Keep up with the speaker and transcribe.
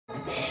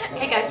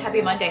guys,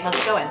 happy Monday. How's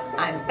it going?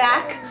 I'm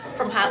back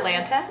from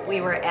Hotlanta. We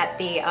were at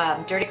the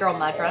Dirty Girl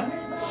Mud Run,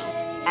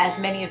 as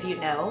many of you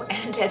know,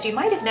 and as you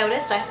might have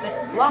noticed, I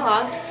haven't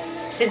vlogged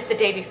since the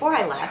day before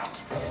I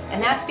left,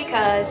 and that's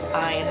because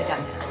I am a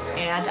dumbass.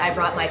 And I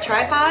brought my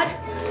tripod,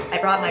 I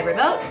brought my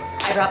remote,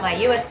 I brought my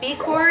USB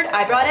cord,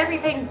 I brought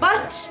everything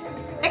but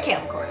a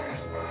camcorder.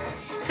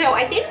 So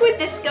I think what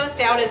this goes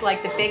down as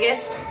like the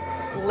biggest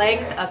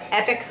length of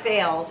epic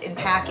fails in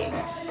packing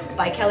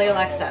by Kelly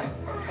Olexa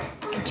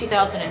in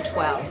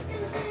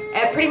 2012.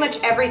 At pretty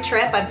much every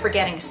trip I'm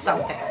forgetting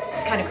something.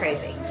 It's kind of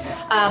crazy.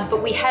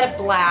 But we had a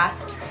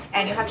blast,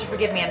 and you have to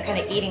forgive me, I'm kind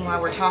of eating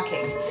while we're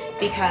talking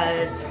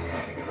because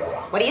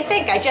what do you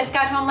think? I just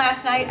got home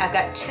last night. I've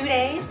got 2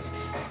 days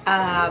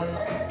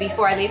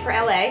before I leave for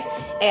LA,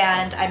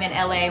 and I'm in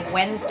LA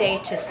Wednesday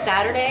to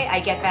Saturday.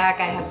 I get back,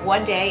 I have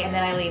 1 day, and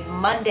then I leave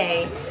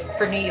Monday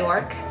for New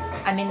York.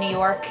 I'm in New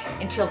York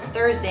until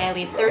Thursday. I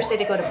leave Thursday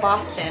to go to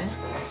Boston.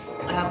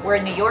 We're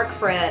in New York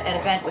for an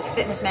event with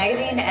Fitness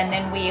Magazine, and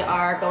then we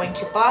are going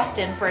to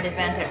Boston for an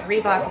event at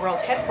Reebok World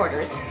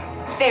Headquarters.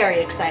 Very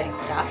exciting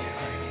stuff.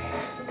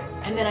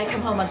 And then I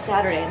come home on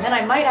Saturday, and then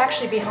I might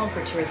actually be home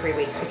for 2 or 3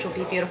 weeks, which will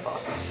be beautiful.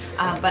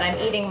 But I'm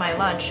eating my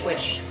lunch,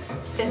 which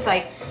since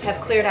I have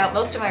cleared out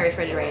most of my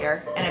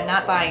refrigerator, and I'm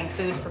not buying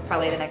food for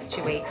probably the next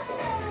 2 weeks,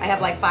 I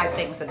have like 5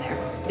 things in there.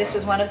 This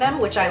was one of them,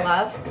 which I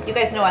love. You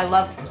guys know I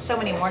love so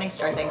many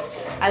Morningstar things.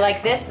 I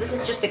like this. This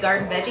is just the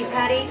garden veggie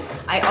patty.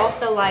 I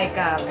also like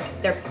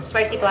their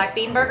spicy black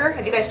bean burger.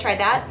 Have you guys tried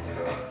that?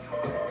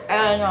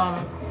 And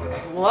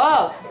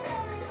love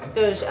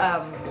those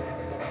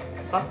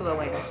buffalo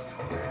wings.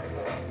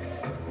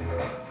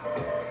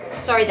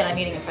 Sorry that I'm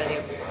eating in front of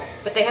you,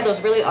 but they have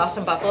those really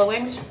awesome buffalo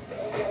wings.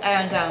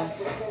 And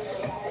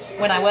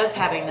when I was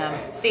having them,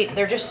 see,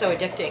 they're just so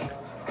addicting.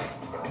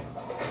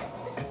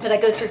 But I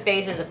go through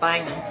phases of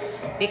buying them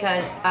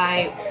because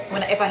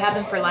if I have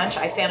them for lunch,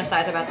 I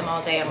fantasize about them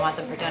all day and want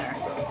them for dinner.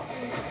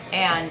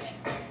 And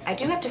I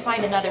do have to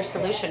find another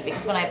solution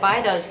because when I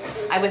buy those,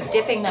 I was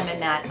dipping them in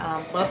that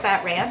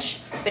low-fat ranch,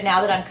 but now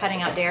that I'm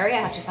cutting out dairy,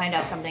 I have to find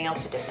out something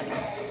else to dip them in.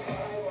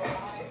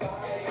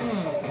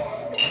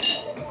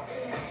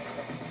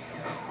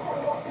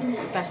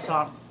 Best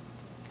song.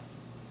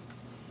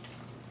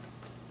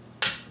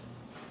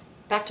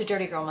 Back to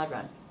Dirty Girl Mud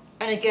Run.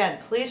 And again,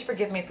 please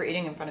forgive me for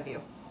eating in front of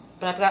you,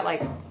 but I've got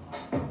like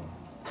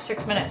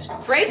 6 minutes.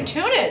 Great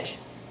tunage!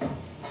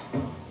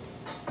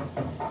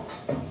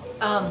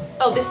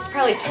 Oh, this is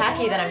probably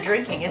tacky that I'm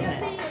drinking, isn't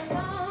it?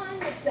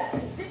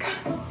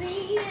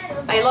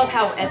 I love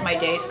how as my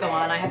days go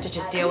on, I have to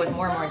just deal with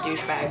more and more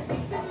douchebags.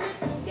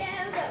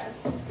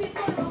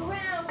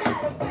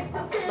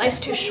 Life's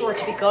too short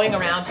to be going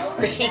around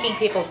critiquing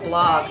people's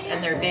blogs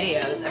and their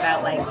videos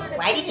about like,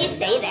 why did you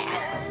say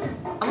that?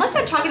 Unless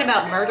I'm talking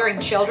about murdering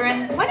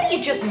children, why don't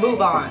you just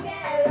move on?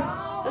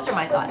 Those are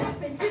my thoughts.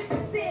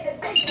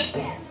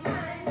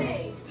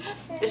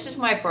 This is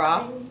my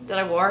bra that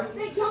I wore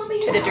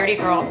to the Dirty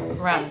Girl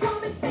Run.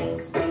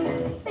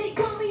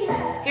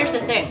 Here's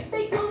the thing.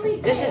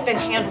 This has been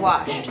hand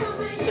washed.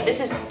 So this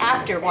is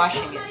after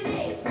washing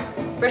it.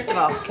 First of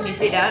all, can you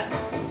see that?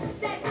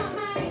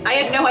 I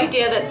had no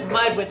idea that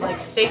mud would like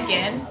sink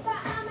in.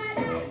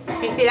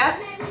 Can you see that?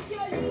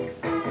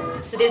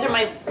 So these are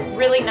my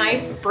really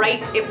nice,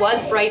 bright, it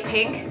was bright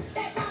pink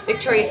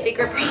Victoria's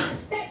Secret bra.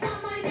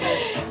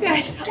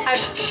 Guys,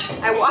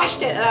 I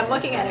washed it and I'm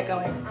looking at it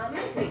going,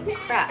 holy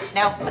crap.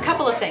 Now, a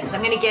couple of things.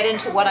 I'm going to get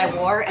into what I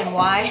wore and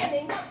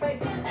why.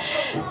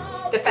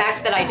 The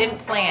fact that I didn't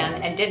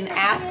plan and didn't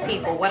ask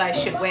people what I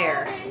should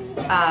wear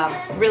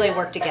really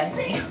worked against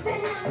me.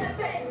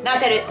 Not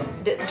that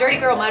the Dirty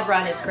Girl Mud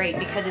Run is great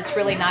because it's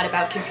really not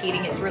about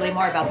competing, it's really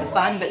more about the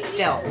fun, but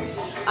still.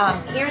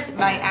 Here's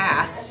my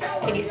ass.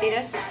 Can you see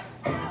this?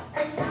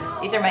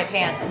 These are my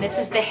pants, and this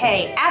is the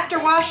hay after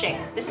washing.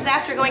 This is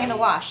after going in the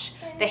wash.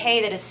 The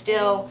hay that is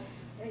still,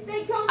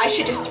 I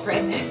should just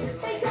frame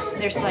this.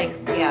 There's like,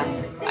 yeah,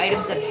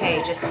 items of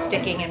hay just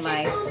sticking in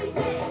my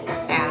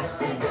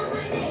ass.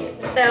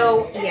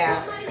 So,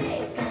 yeah.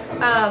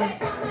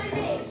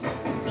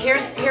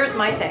 Here's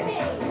my thing.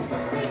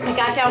 I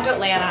got down to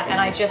Atlanta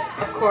and I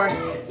just, of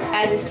course,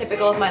 as is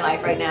typical of my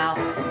life right now,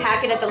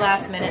 packing at the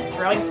last minute,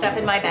 throwing stuff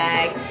in my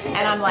bag,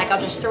 and I'm like, I'll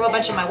just throw a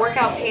bunch of my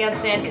workout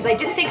pants in because I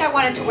didn't think I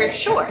wanted to wear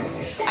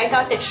shorts. I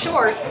thought that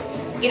shorts,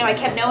 you know, I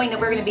kept knowing that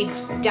we're going to be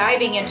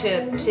diving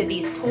into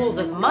these pools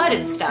of mud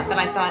and stuff, and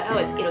I thought, oh,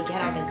 it'll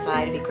get up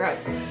inside, it'd be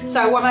gross. So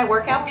I wore my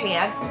workout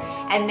pants,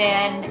 and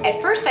then at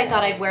first I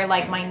thought I'd wear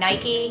like my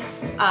Nike,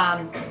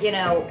 you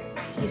know,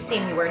 you've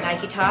seen me wear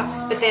Nike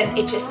tops, but then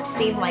it just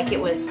seemed like it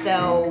was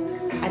so,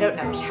 I don't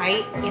know,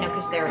 tight, you know,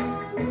 because they're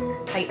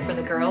tight for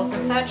the girls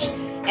and such.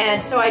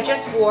 And so I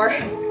just wore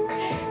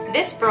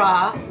this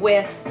bra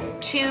with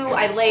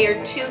I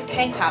layered 2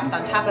 tank tops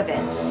on top of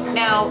it.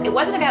 Now, it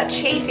wasn't about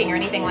chafing or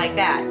anything like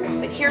that,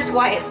 but here's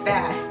why it's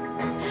bad.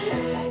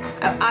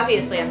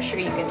 Obviously, I'm sure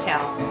you can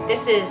tell.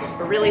 This is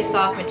a really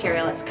soft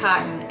material, it's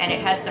cotton, and it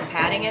has some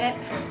padding in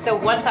it. So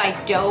once I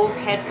dove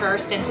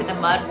headfirst into the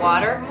mud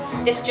water,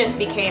 this just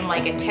became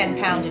like a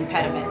 10-pound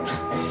impediment.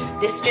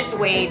 This just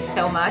weighed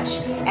so much.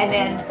 And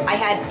then I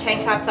had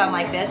tank tops on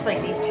like this,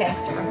 like these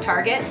tanks from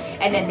Target,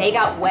 and then they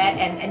got wet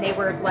and they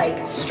were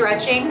like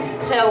stretching.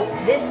 So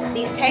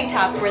these tank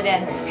tops were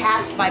then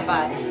past my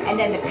butt. And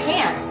then the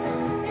pants,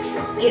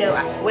 you know,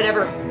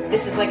 whatever,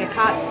 this is like a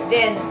cotton,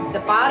 then the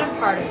bottom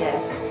part of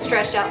this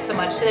stretched out so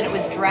much so that it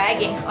was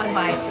dragging on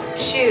my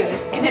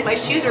shoes, and then my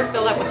shoes were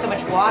filled up with so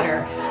much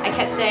water. I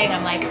kept saying,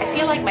 I'm like, I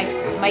feel like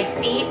my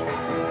feet,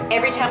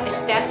 every time I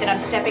step, that I'm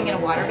stepping in a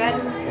waterbed.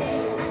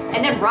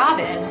 And then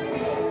Robin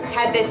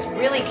had this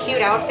really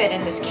cute outfit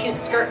and this cute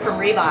skirt from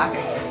Reebok,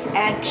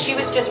 and she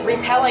was just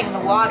repelling the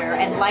water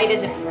and light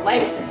as a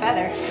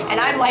feather, and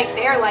I'm like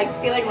there like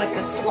feeling like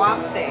the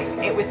swamp thing.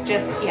 It was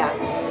just, yeah.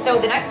 So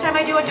the next time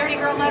I do a Dirty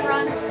Girl Mud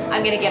Run,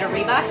 I'm gonna get a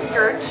Reebok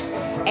skirt,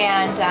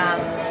 and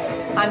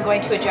I'm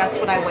going to adjust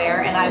what I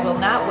wear, and I will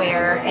not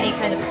wear any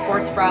kind of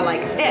sports bra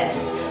like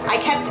this. I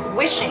kept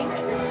wishing,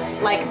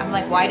 like, I'm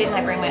like, why didn't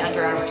I bring my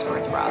Under Armour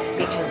sports bras?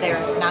 Because they're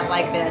not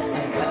like this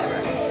and whatever.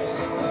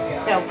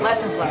 So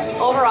lessons learned.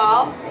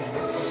 Overall,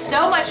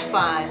 so much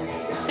fun.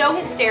 So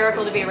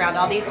hysterical to be around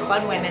all these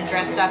fun women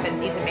dressed up in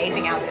these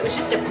amazing outfits. It was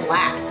just a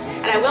blast.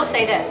 And I will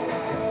say this,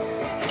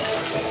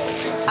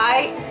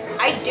 I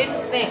didn't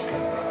think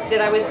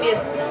that I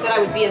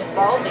would be as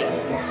ballsy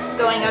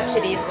going up to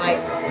these, like,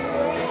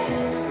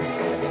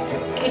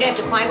 you'd have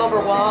to climb over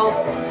walls,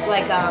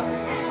 like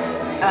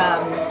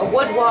a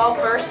wood wall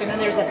first, and then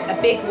there's a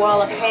big wall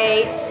of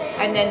hay,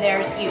 and then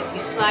there's, you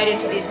slide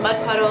into these mud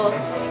puddles,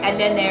 and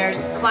then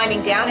there's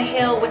climbing down a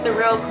hill with a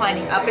rope,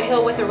 climbing up a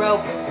hill with a rope.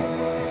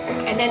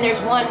 And then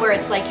there's one where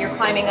it's like you're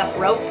climbing up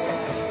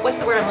ropes. What's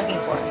the word I'm looking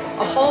for?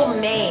 A whole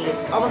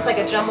maze, almost like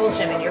a jungle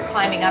gym, and you're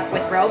climbing up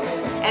with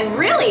ropes, and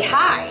really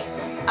high.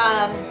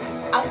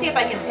 I'll see if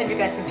I can send you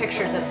guys some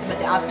pictures of some of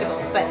the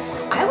obstacles, but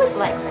I was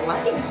like,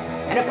 what?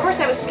 And of course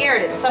I was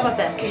scared at some of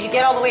them, because you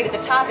get all the way to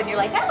the top and you're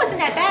like, that wasn't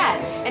that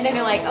bad. And then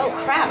you're like, oh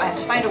crap, I have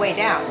to find a way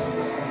down.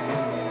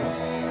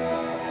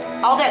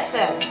 All that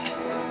said,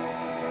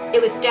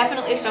 it was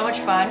definitely so much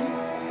fun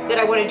that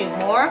I want to do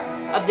more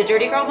of the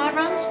Dirty Girl Mud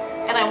Runs.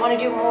 And I want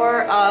to do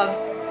more of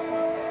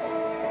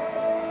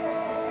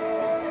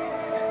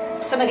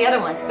some of the other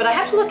ones, but I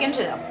have to look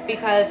into them,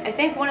 because I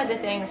think one of the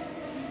things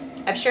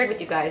I've shared with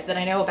you guys that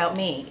I know about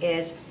me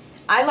is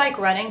I like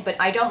running, but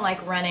I don't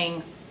like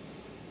running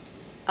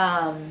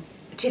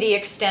to the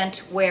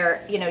extent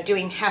where, you know,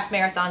 doing half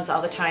marathons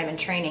all the time and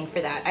training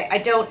for that. I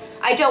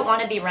don't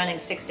want to be running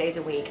 6 days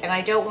a week, and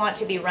I don't want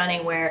to be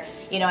running where,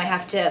 you know, I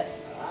have to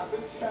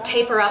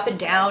taper up and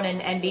down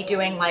and be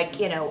doing, like,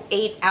 you know,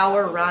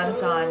 8-hour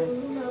runs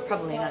on,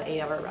 probably not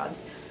 8-hour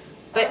runs,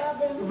 but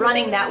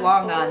running that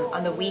long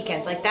on the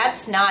weekends. Like,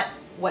 that's not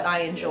what I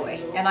enjoy.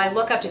 And I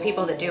look up to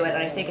people that do it,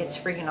 and I think it's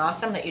freaking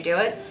awesome that you do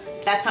it.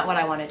 That's not what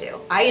I want to do.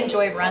 I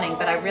enjoy running,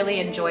 but I really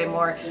enjoy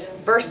more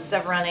bursts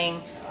of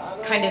running,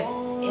 kind of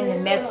in the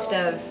midst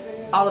of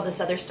all of this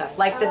other stuff.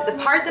 Like, the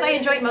part that I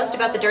enjoyed most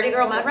about the Dirty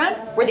Girl Mud Run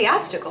were the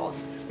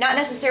obstacles, not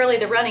necessarily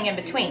the running in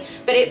between.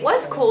 But it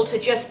was cool to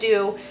just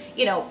do,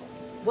 you know,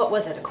 what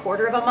was it,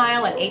 1/4 of a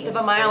mile, 1/8 of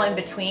a mile in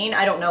between?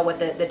 I don't know what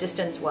the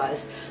distance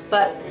was,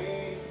 but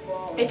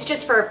it's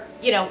just for,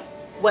 you know,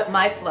 what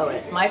my flow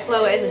is. My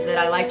flow is that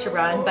I like to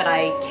run, but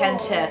I tend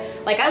to,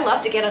 like, I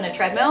love to get on a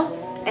treadmill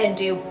and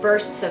do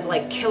bursts of,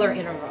 like, killer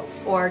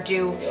intervals, or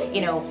do,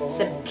 you know,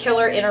 some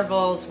killer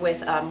intervals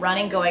with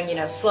running, going, you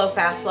know, slow,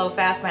 fast,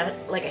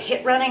 like a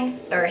hit running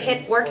or a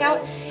hit workout,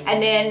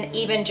 and then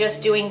even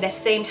just doing the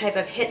same type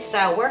of hit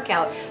style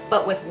workout,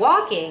 but with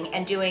walking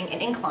and doing an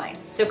incline.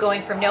 So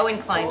going from no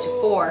incline to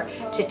 4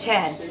 to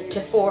 10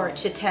 to 4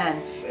 to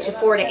 10 to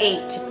 4 to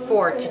 8 to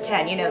 4 to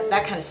 10, you know,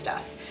 that kind of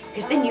stuff.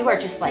 Because then you are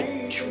just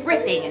like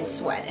dripping in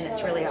sweat, and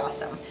it's really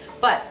awesome.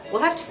 But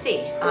we'll have to see.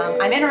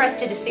 I'm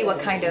interested to see what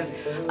kind of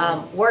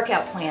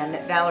workout plan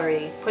that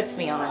Valerie puts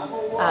me on.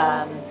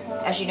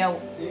 As you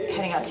know,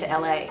 heading out to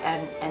LA,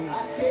 and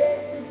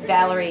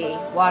Valerie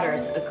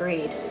Waters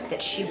agreed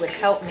that she would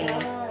help me.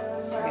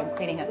 Sorry, I'm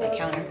cleaning up my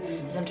counter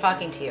as I'm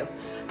talking to you.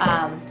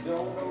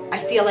 I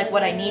feel like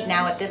what I need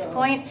now at this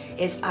point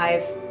is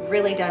I've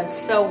really done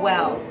so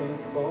well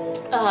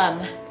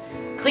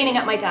cleaning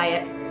up my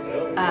diet,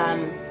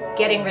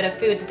 getting rid of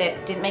foods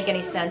that didn't make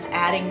any sense,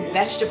 adding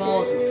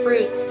vegetables and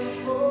fruits,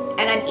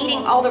 and I'm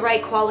eating all the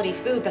right quality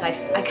food, but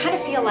I kind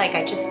of feel like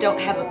I just don't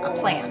have a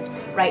plan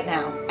right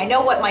now. I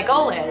know what my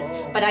goal is,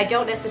 but I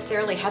don't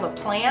necessarily have a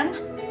plan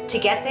to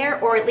get there,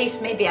 or at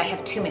least maybe I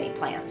have too many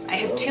plans. I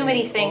have too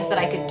many things that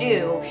I could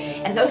do,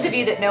 and those of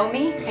you that know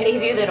me, any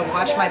of you that have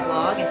watched my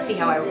blog and see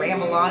how I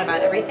ramble on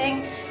about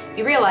everything,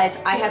 you realize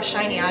I have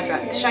shiny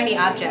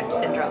object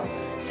syndrome.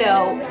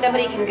 So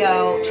somebody can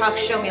go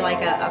show me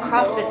like a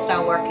CrossFit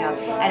style workout,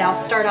 and I'll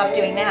start off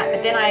doing that.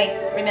 But then I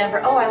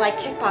remember, oh, I like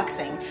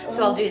kickboxing,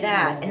 so I'll do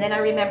that. And then I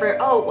remember,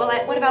 oh, well,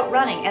 what about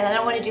running? And then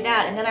I want to do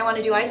that. And then I want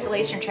to do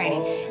isolation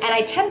training. And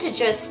I tend to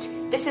just,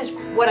 this is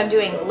what I'm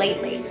doing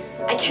lately.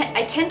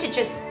 I tend to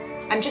just,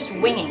 I'm just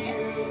winging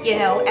it, you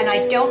know, and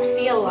I don't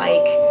feel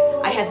like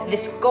I have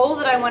this goal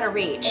that I want to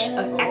reach,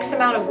 of X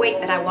amount of weight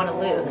that I want to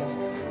lose,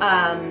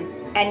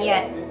 and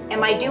yet,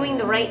 am I doing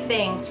the right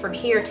things from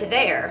here to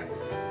there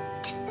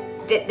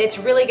that's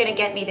really going to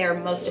get me there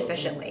most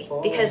efficiently?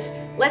 Because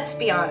let's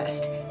be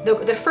honest,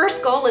 the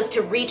first goal is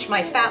to reach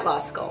my fat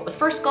loss goal. The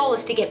first goal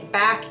is to get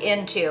back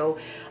into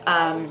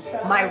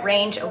my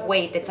range of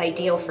weight that's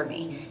ideal for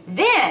me.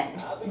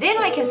 Then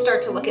I can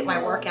start to look at my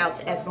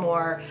workouts as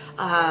more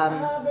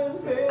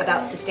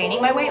about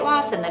sustaining my weight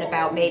loss, and then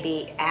about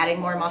maybe adding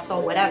more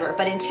muscle, whatever.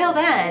 But until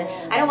then,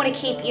 I don't want to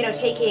keep, you know,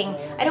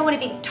 I don't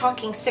want to be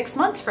talking 6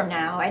 months from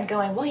now and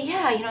going, well,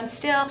 yeah, you know, I'm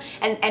still,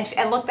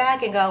 and look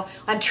back and go,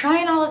 I'm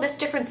trying all of this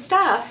different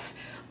stuff,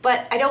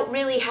 but I don't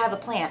really have a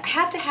plan. I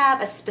have to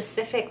have a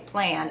specific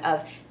plan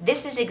of,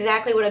 this is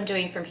exactly what I'm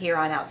doing from here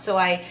on out. So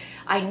I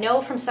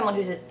know from someone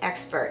who's an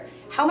expert,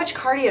 how much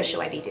cardio should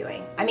I be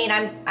doing? I mean,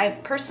 I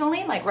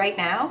personally, like right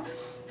now,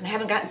 and I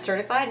haven't gotten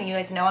certified, and you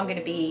guys know I'm going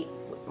to be,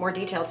 more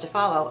details to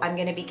follow, I'm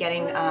going to be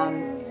getting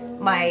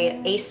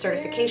my ACE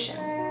certification,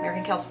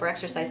 American Council for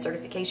Exercise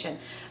certification,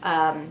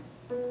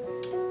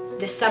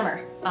 this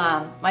summer.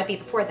 Might be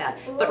before that.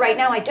 But right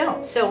now I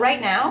don't. So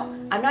right now,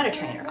 I'm not a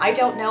trainer. I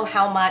don't know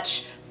how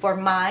much, for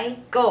my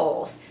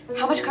goals,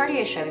 how much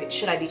cardio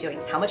should I be doing?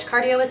 How much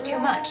cardio is too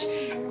much?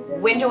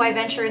 When do I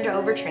venture into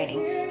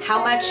overtraining?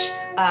 How much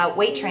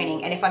weight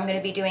training? And if I'm going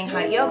to be doing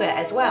hot yoga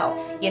as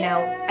well, you know,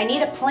 I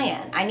need a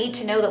plan. I need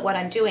to know that what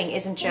I'm doing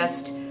isn't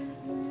just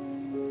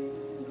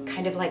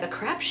kind of like a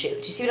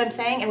crapshoot. Do you see what I'm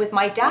saying? And with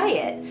my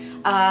diet,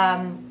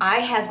 I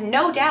have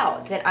no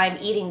doubt that I'm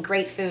eating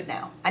great food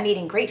now. I'm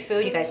eating great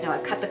food. You guys know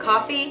I've cut the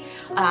coffee,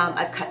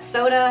 I've cut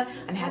soda,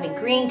 I'm having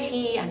green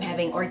tea, I'm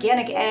having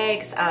organic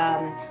eggs,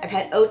 I've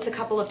had oats a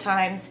couple of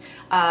times,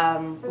 a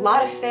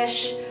lot of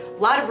fish, a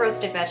lot of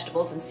roasted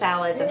vegetables and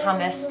salads and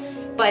hummus.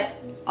 But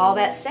all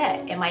that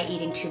said, am I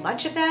eating too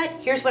much of that?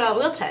 Here's what I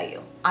will tell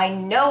you. I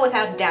know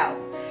without doubt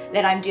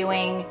that I'm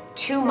doing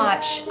too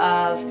much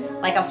of,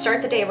 like, I'll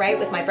start the day right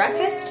with my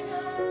breakfast,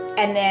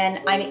 and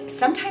then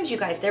sometimes, you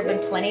guys, there have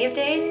been plenty of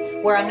days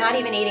where I'm not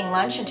even eating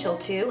lunch until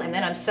 2, and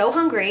then I'm so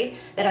hungry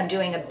that I'm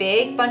doing a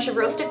big bunch of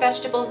roasted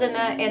vegetables in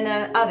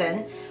the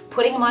oven,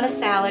 putting them on a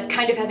salad,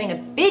 kind of having a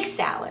big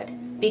salad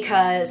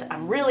because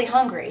I'm really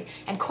hungry.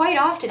 And quite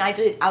often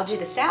I'll do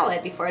the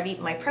salad before I've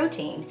eaten my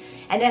protein,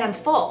 and then I'm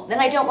full. Then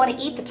I don't want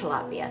to eat the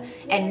tilapia.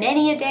 And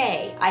many a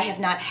day I have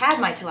not had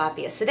my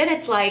tilapia. So then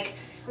it's like,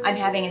 I'm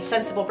having a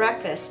sensible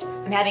breakfast,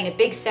 I'm having a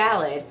big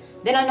salad,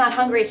 then I'm not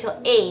hungry till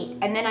 8,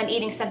 and then I'm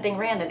eating something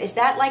random. Is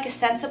that like a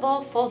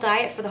sensible full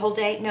diet for the whole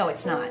day? No,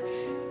 it's not.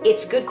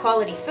 It's good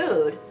quality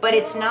food, but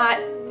it's not.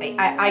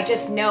 I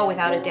just know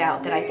without a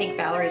doubt that I think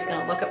Valerie's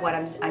going to look at what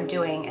I'm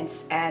doing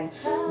and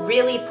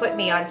really put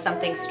me on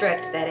something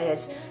strict that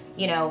is,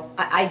 you know,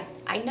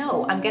 I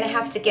know I'm going to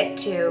have to get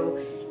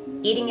to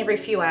eating every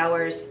few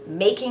hours,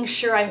 making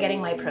sure I'm getting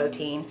my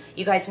protein.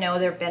 You guys know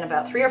there have been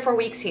about 3 or 4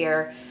 weeks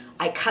here.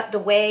 I cut the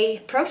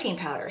whey protein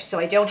powder, so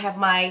I don't have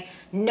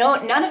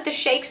none of the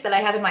shakes that I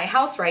have in my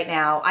house right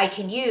now I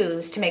can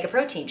use to make a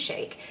protein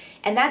shake.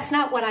 And that's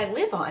not what I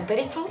live on, but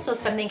it's also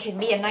something can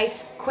be a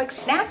nice quick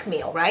snack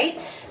meal, right?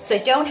 So I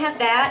don't have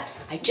that.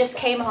 I just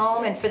came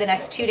home, and for the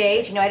next 2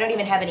 days, you know, I don't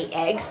even have any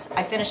eggs.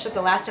 I finished up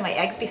the last of my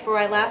eggs before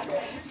I left.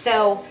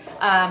 So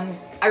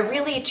I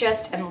really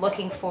just am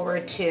looking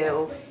forward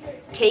to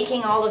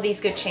taking all of these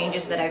good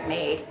changes that I've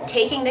made,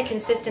 taking the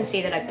consistency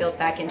that I've built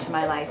back into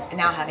my life, and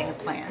now having a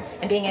plan,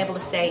 and being able to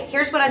say,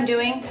 here's what I'm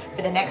doing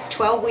for the next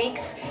 12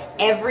 weeks.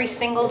 Every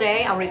single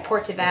day I'll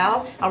report to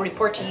Val, I'll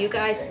report to you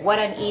guys what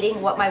I'm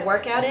eating, what my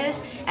workout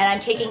is, and I'm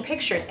taking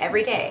pictures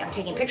every day. I'm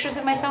taking pictures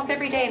of myself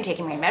every day, I'm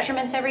taking my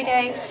measurements every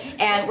day,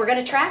 and we're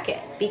gonna track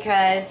it,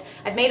 because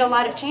I've made a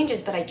lot of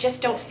changes, but I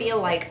just don't feel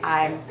like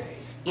I'm,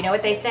 you know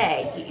what they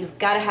say, you've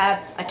got to have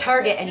a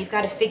target and you've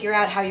got to figure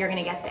out how you're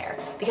going to get there.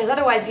 Because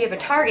otherwise, if you have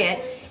a target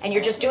and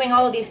you're just doing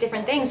all of these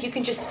different things, you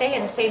can just stay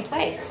in the same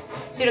place.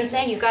 See what I'm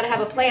saying? You've got to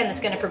have a plan that's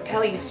going to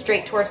propel you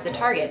straight towards the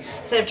target,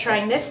 instead of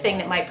trying this thing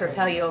that might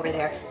propel you over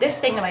there, this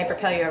thing that might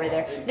propel you over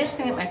there, this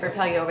thing that might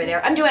propel you over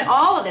there. I'm doing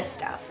all of this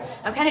stuff.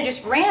 I'm kind of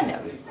just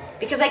random,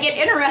 because I get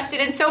interested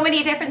in so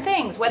many different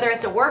things, whether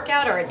it's a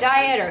workout or a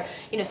diet or,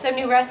 you know, some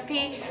new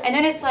recipe, and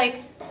then it's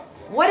like,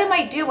 what am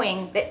I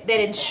doing that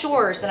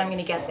ensures that I'm going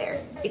to get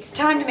there? It's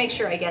time to make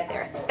sure I get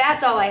there.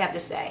 That's all I have to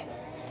say.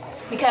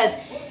 Because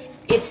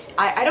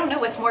I don't know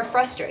what's more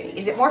frustrating.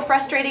 Is it more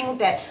frustrating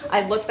that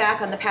I look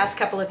back on the past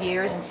couple of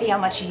years and see how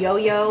much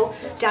yo-yo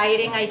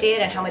dieting I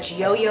did and how much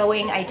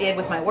yo-yoing I did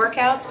with my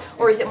workouts?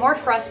 Or is it more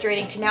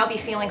frustrating to now be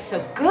feeling so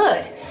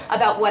good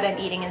about what I'm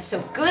eating and so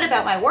good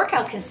about my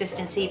workout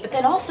consistency, but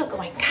then also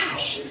going,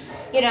 gosh,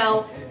 you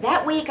know,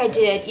 that week I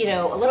did, you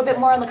know, a little bit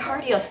more on the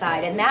cardio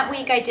side, and that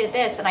week I did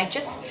this, and I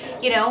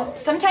just, you know,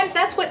 sometimes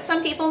that's what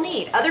some people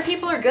need. Other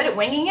people are good at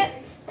winging it.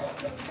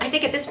 I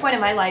think at this point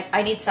in my life,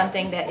 I need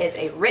something that is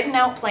a written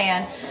out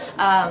plan,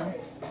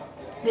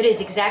 that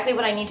is exactly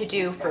what I need to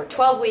do for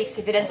 12 weeks.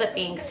 If it ends up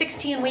being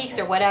 16 weeks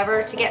or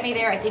whatever to get me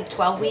there, I think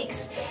 12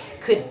 weeks.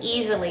 could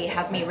easily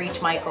have me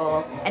reach my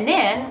goal. And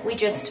then we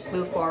just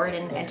move forward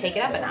and take it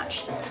up a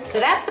notch. So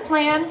that's the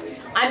plan.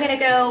 I'm gonna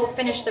go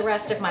finish the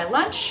rest of my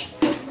lunch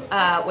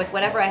with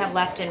whatever I have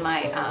left in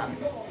my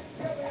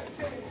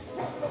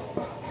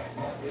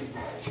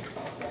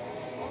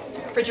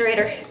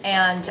refrigerator,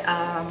 and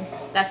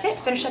that's it,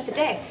 finish up the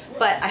day.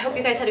 But I hope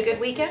you guys had a good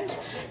weekend,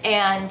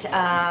 and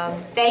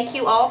thank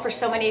you all for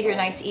so many of your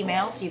nice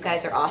emails. You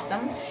guys are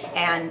awesome,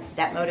 and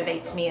that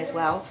motivates me as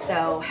well.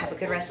 So have a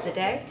good rest of the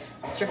day.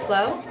 Mr.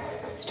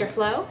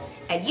 Flo,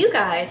 and you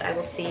guys, I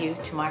will see you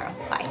tomorrow.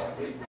 Bye.